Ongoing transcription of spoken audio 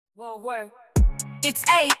Whoa, word. It's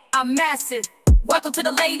I'm massive. Welcome to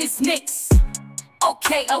the latest mix.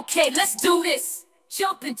 Okay, let's do this.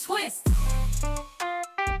 Jump and twist.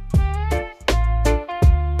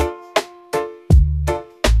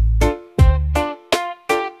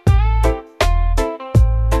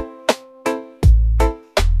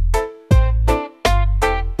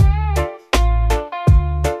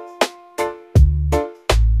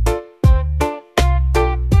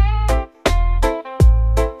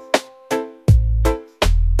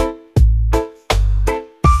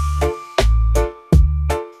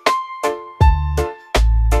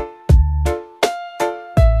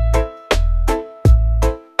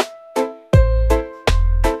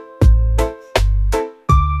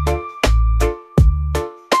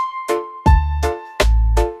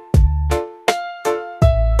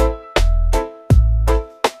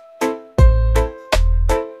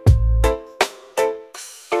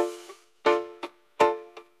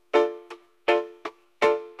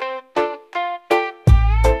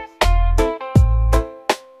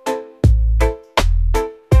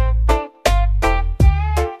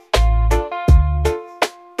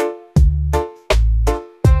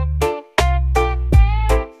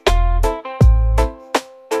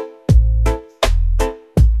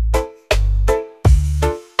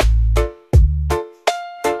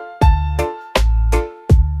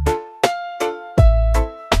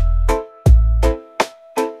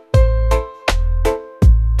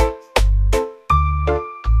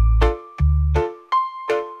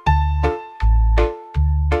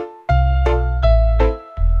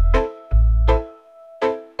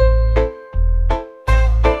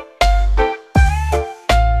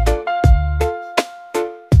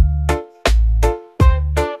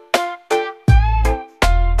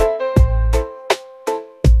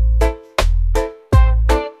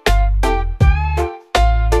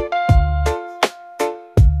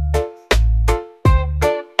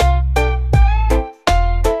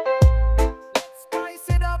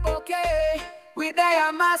 With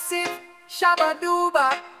AIMASSIVE,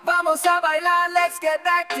 Shabaduba, vamos a bailar, let's get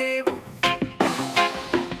active.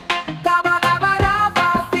 Daba daba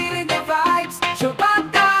daba, feeling the vibes.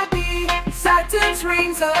 Shabadadi, Saturn's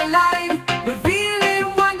rings alive,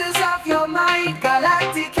 revealing wonders of your mind.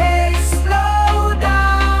 Galactic haze, slow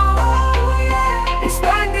down. Oh yeah,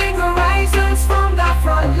 expanding horizons from the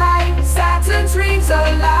front line. Saturn's rings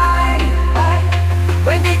alive.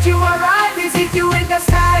 When did you arrive? Is it you in the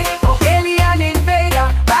sky? Oh, alien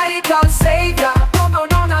invader, radical savior.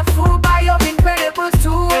 No, not fooled by your incredible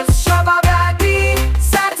tools. Shababadi,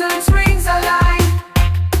 Saturn's rings align,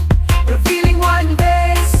 revealing one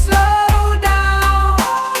day. Slow down.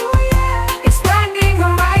 Oh,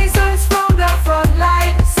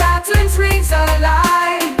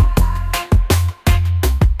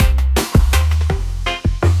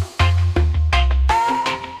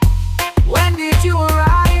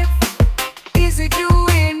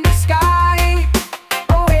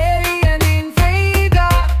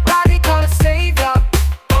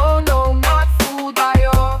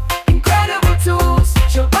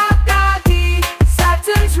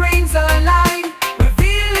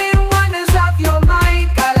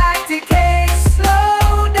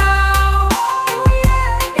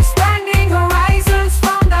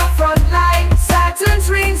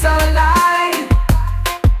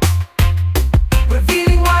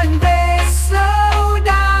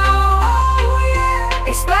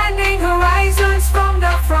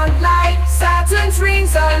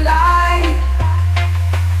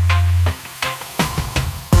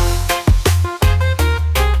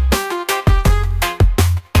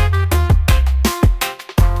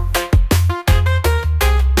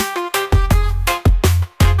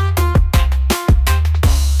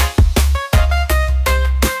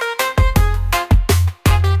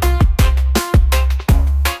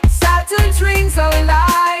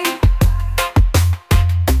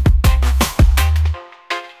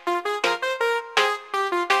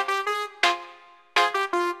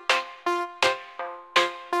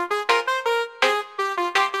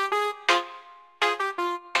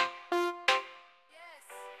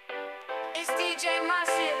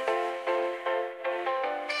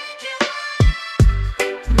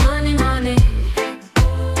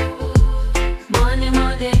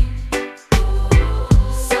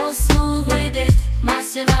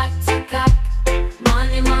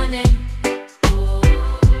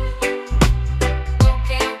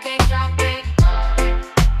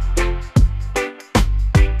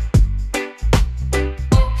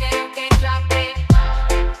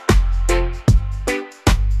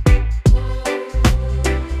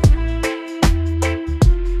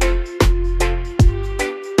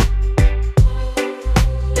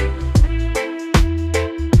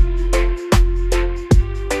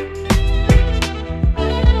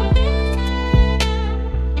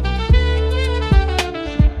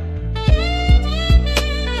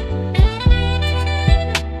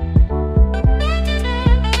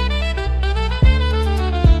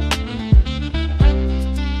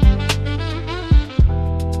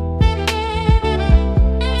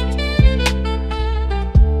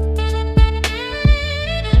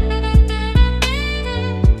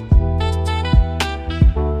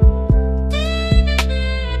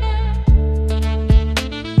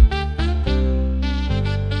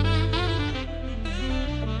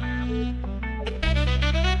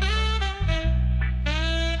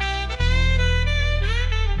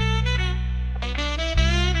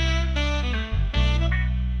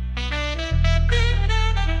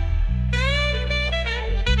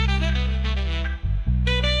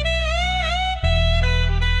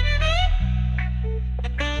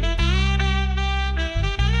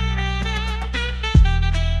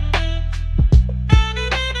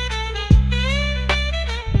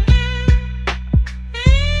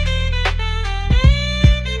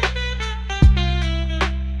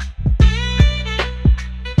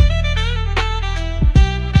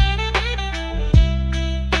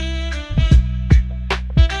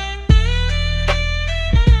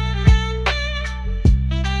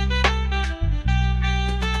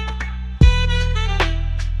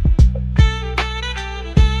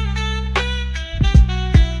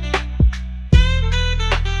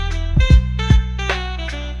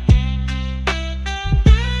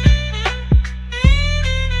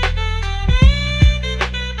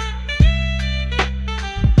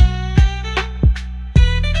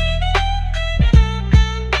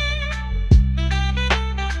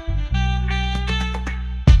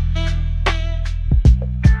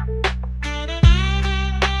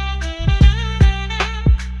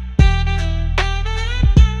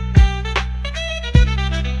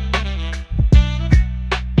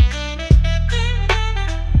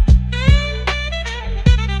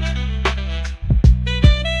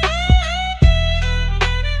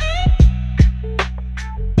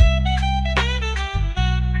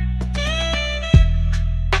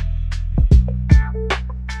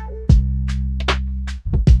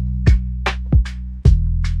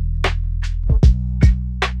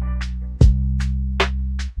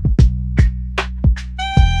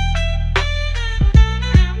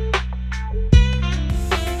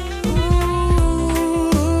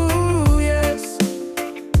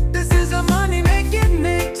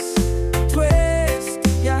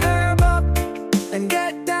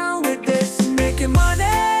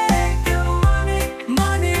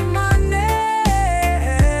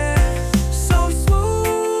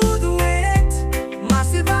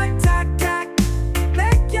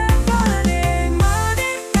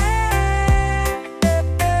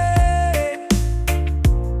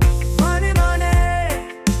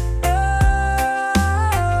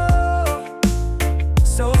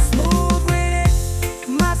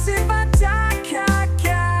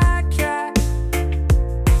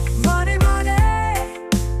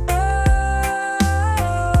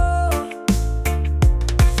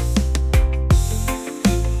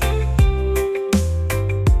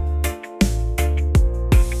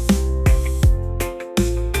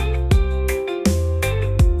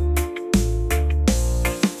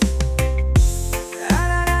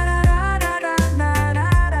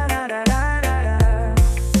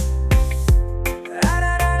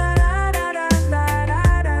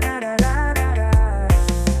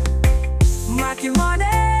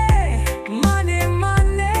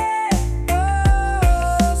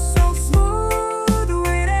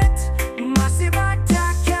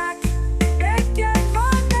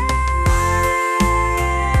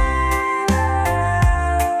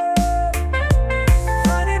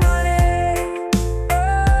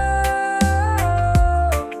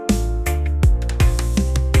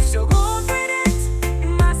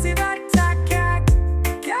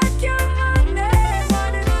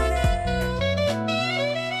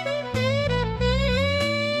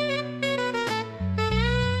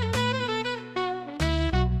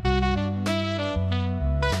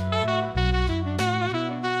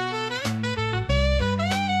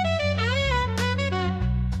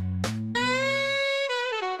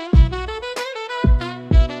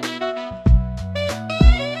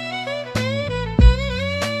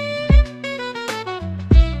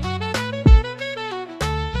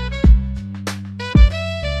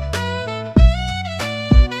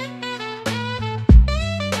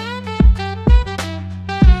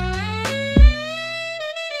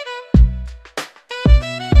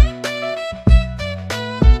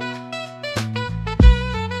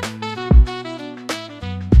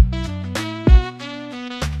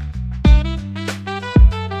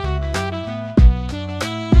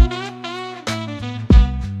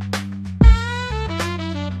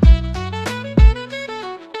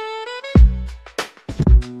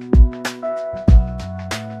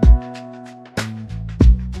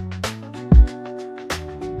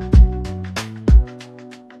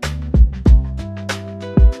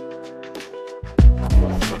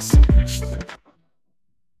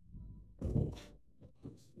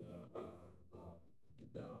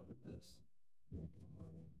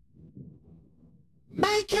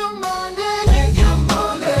 Make your money, make your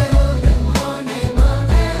money, money,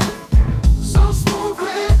 money. So smooth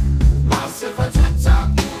with massive at the top.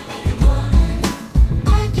 Make your money.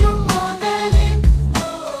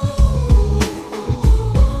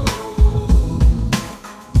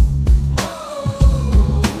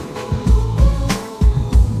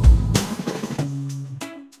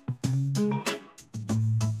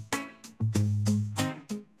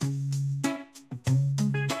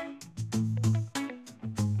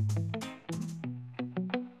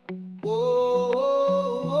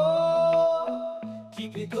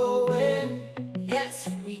 Keep it going, yes,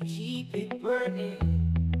 we keep it burning.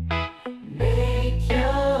 Make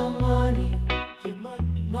your money,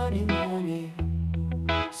 money, money.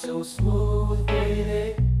 So smooth with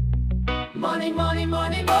it. Money, money,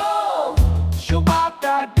 money, more. Show up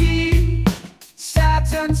that beat.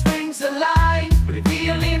 Saturn's rings align,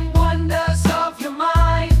 revealing wonders of your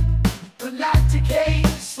mind. Galactic,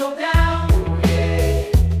 slow down.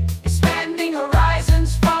 Expanding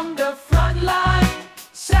horizons from the front line.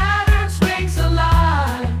 Saturn's rings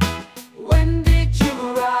align. When did you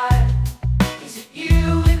arrive? Is it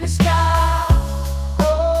you in the sky?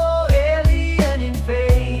 Oh, alien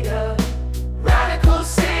invader, radical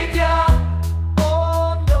savior.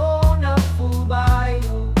 Oh, no, not fooled by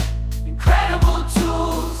you. Incredible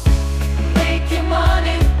tools,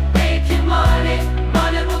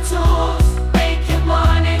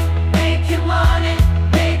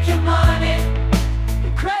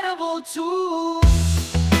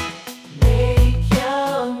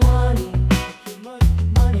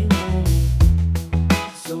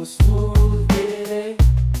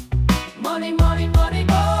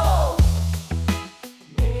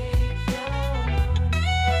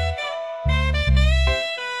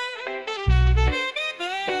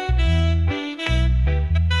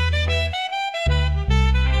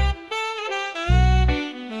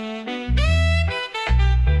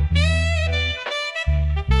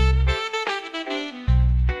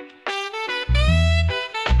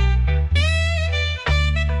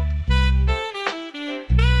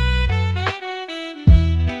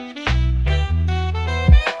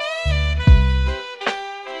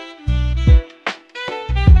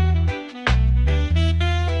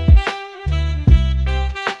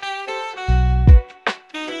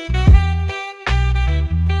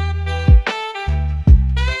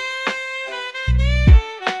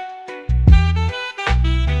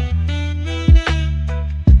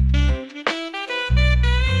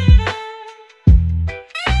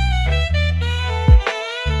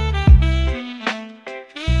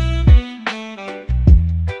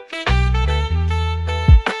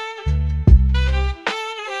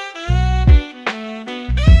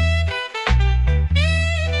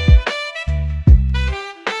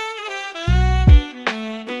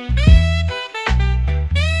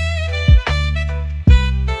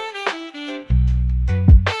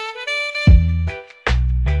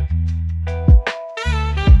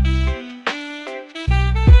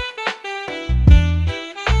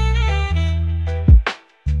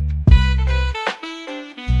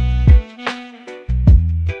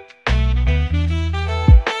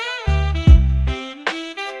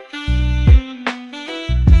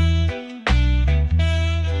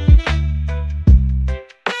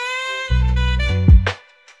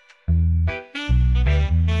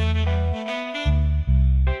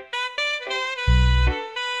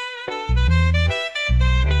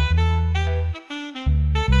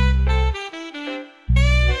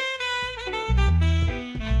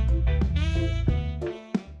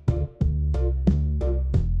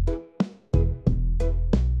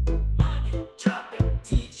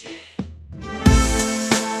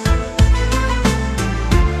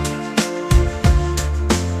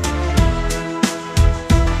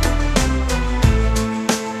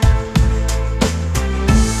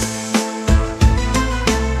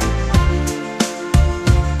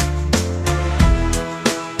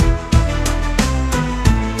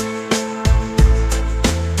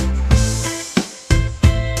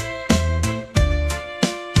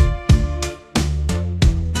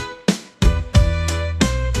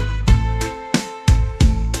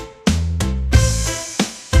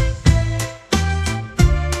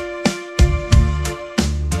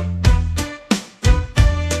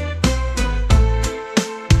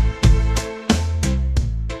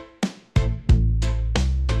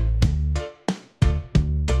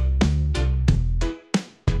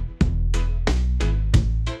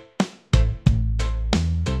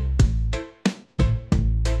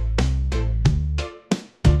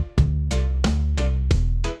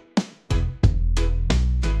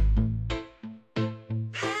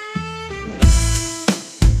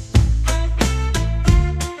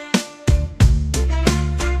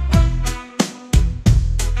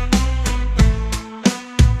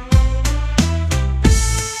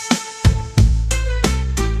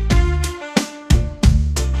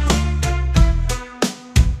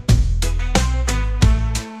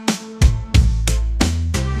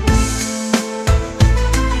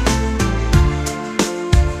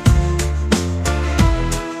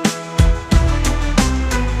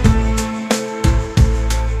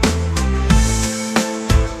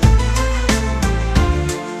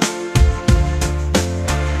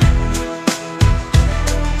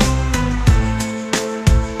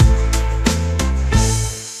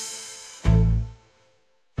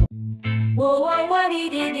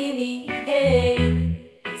 hey.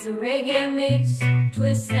 It's a reggae mix.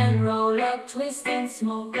 Twist and roll up, twist and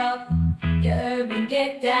smoke up. Your urban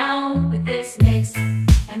get down with this mix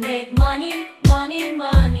and make money, money,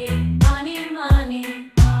 money, money,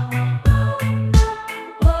 money.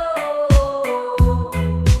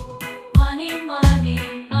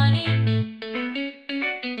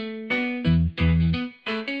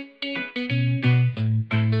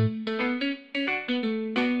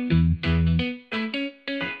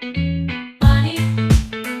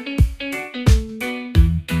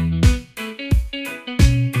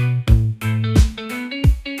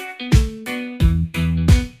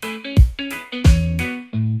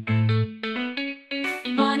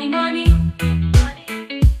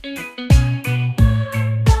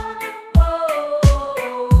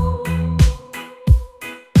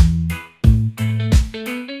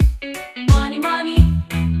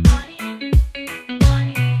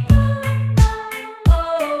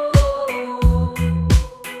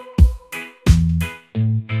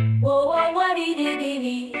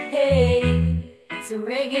 It's a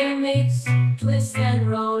reggae mix. Twist and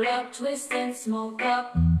roll up, twist and smoke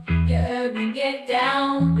up. Your urban get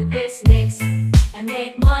down with this mix and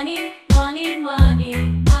make money, money, money,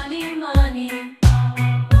 money, money.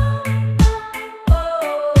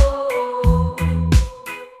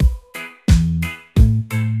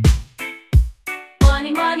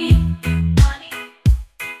 Money, money.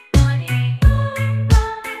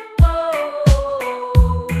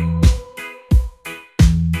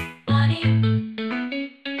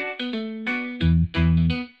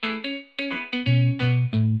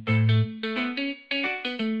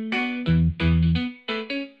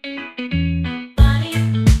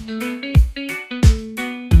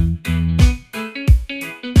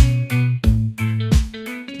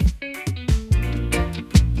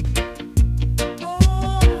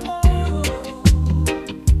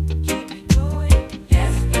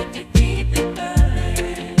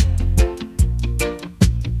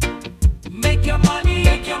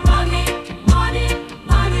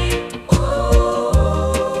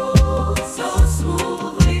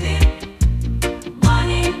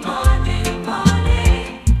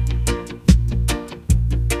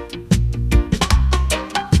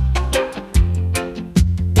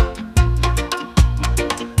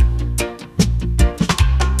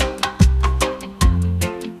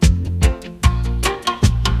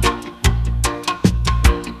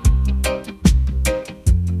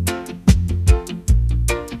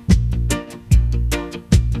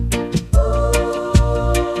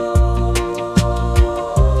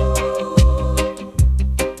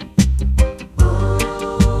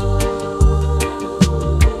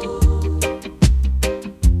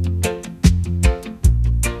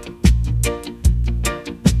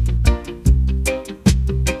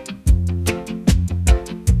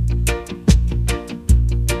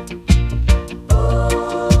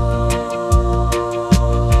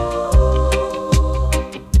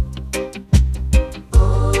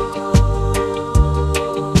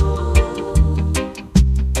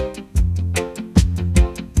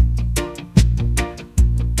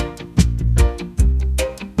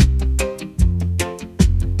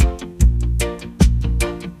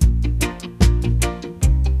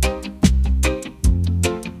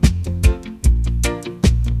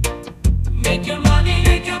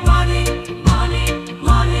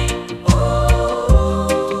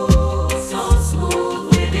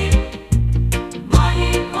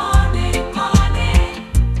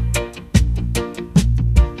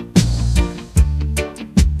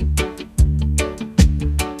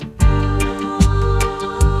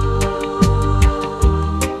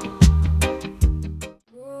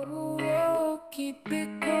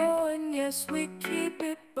 We keep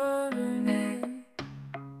it burning.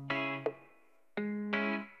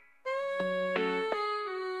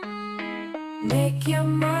 Make your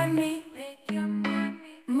money,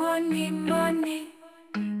 money, money.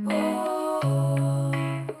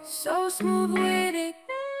 Oh, so smooth with it.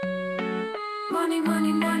 Money,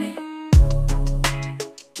 money, money.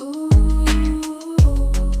 Ooh,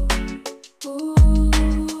 ooh.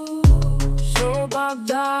 So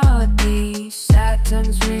Baghdadi,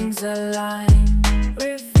 Saturn's rings align,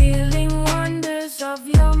 revealing wonders of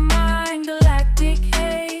your mind. Galactic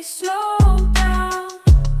haze, slow down.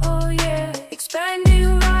 Oh yeah, expanding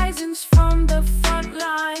horizons from the front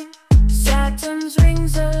line. Saturn's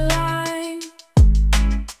rings align.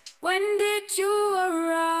 When did you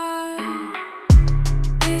arrive?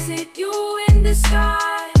 Is it you in the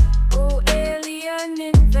sky? Oh, alien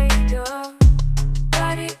invader,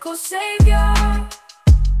 radical savior.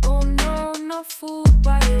 Oh no, not fooled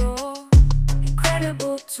by your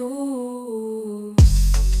incredible tools.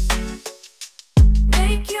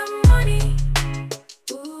 your money.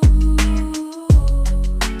 Ooh,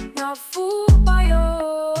 not fooled by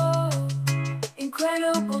your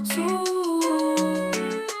incredible tools.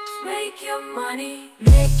 Make your money.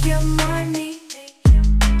 Make your money.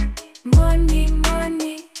 Money,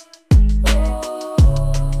 money.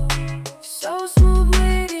 Oh, so smooth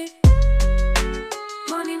with it.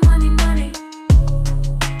 Money, money, money.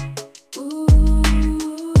 Ooh,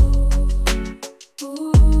 ooh.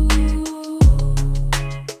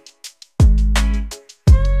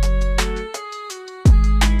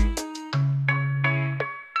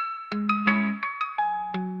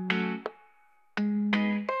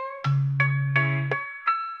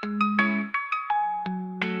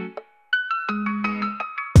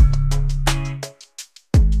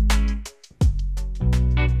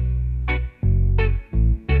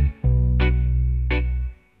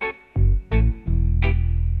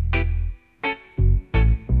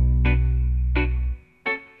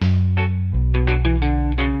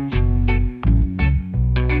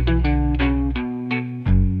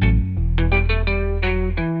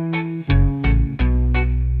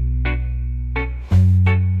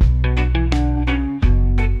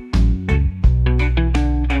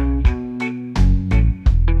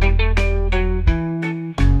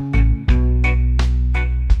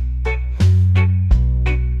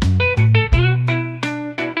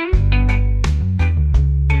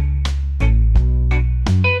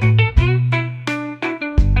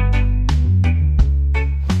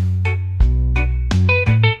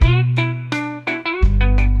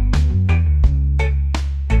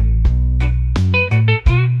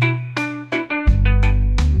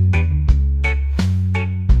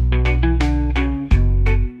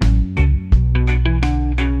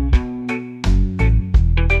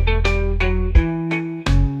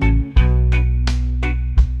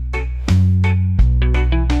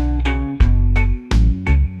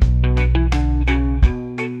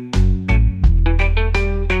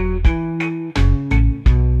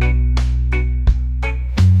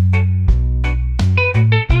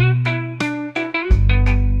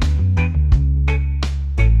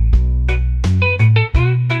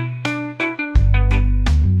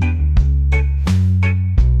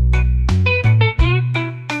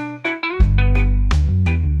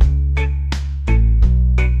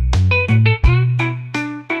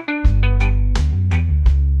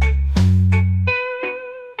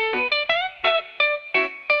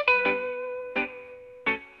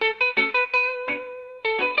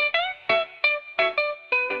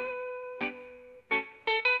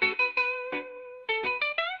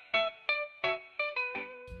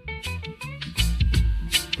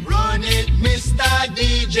 Run it, Mr.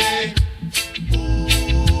 DJ. Ooh,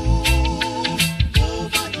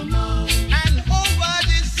 over the mountain and over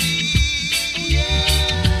the sea.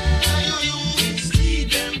 Yeah, you see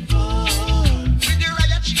them fall with the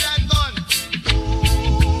riot shield and gun.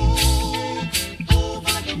 Ooh,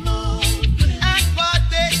 over the mountain and what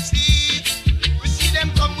they see. We see them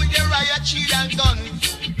come with the riot shield and gun.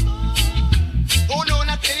 Oh no,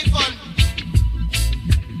 not any fun.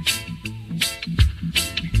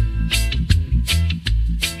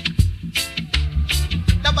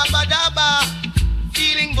 Daba,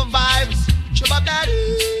 feeling the vibes. Shabba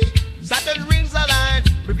daddy, Saturn rings align,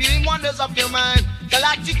 revealing wonders of your mind.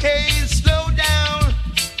 Galactic haze, slow down.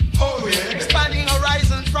 Oh yeah. Expanding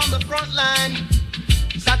horizons from the front line.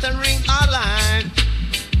 Saturn rings align.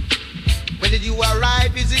 When did you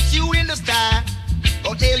arrive? Is it you in the sky?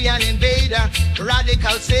 Or alien invader,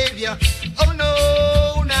 radical savior? Oh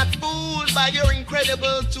no, not fooled by your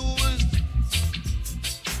incredible tools.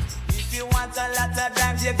 If you want a lot of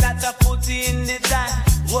times, you gotta put in the time.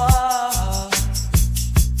 Whoa.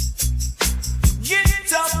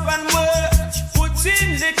 Get up and work, put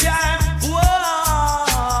in the time. Whoa.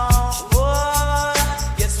 Whoa.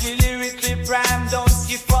 Yes, we lyrically prime, don't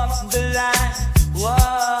skip up the line.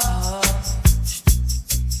 Whoa.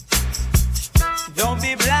 Don't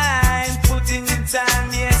be blind, put in the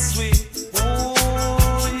time, yes, we. Ooh,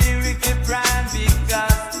 lyrically prime,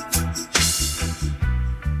 because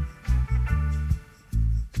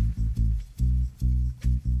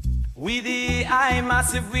with the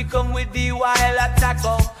AIMASSIVE, we come with the wild attack.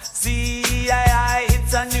 Oh, CII,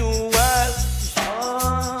 it's a new world.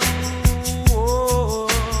 Oh, oh,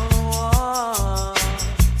 oh.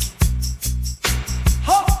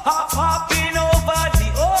 Hop, hop, hopping over the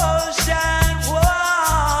ocean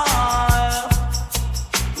wall.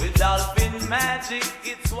 With dolphin magic,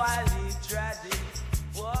 it's wildly tragic.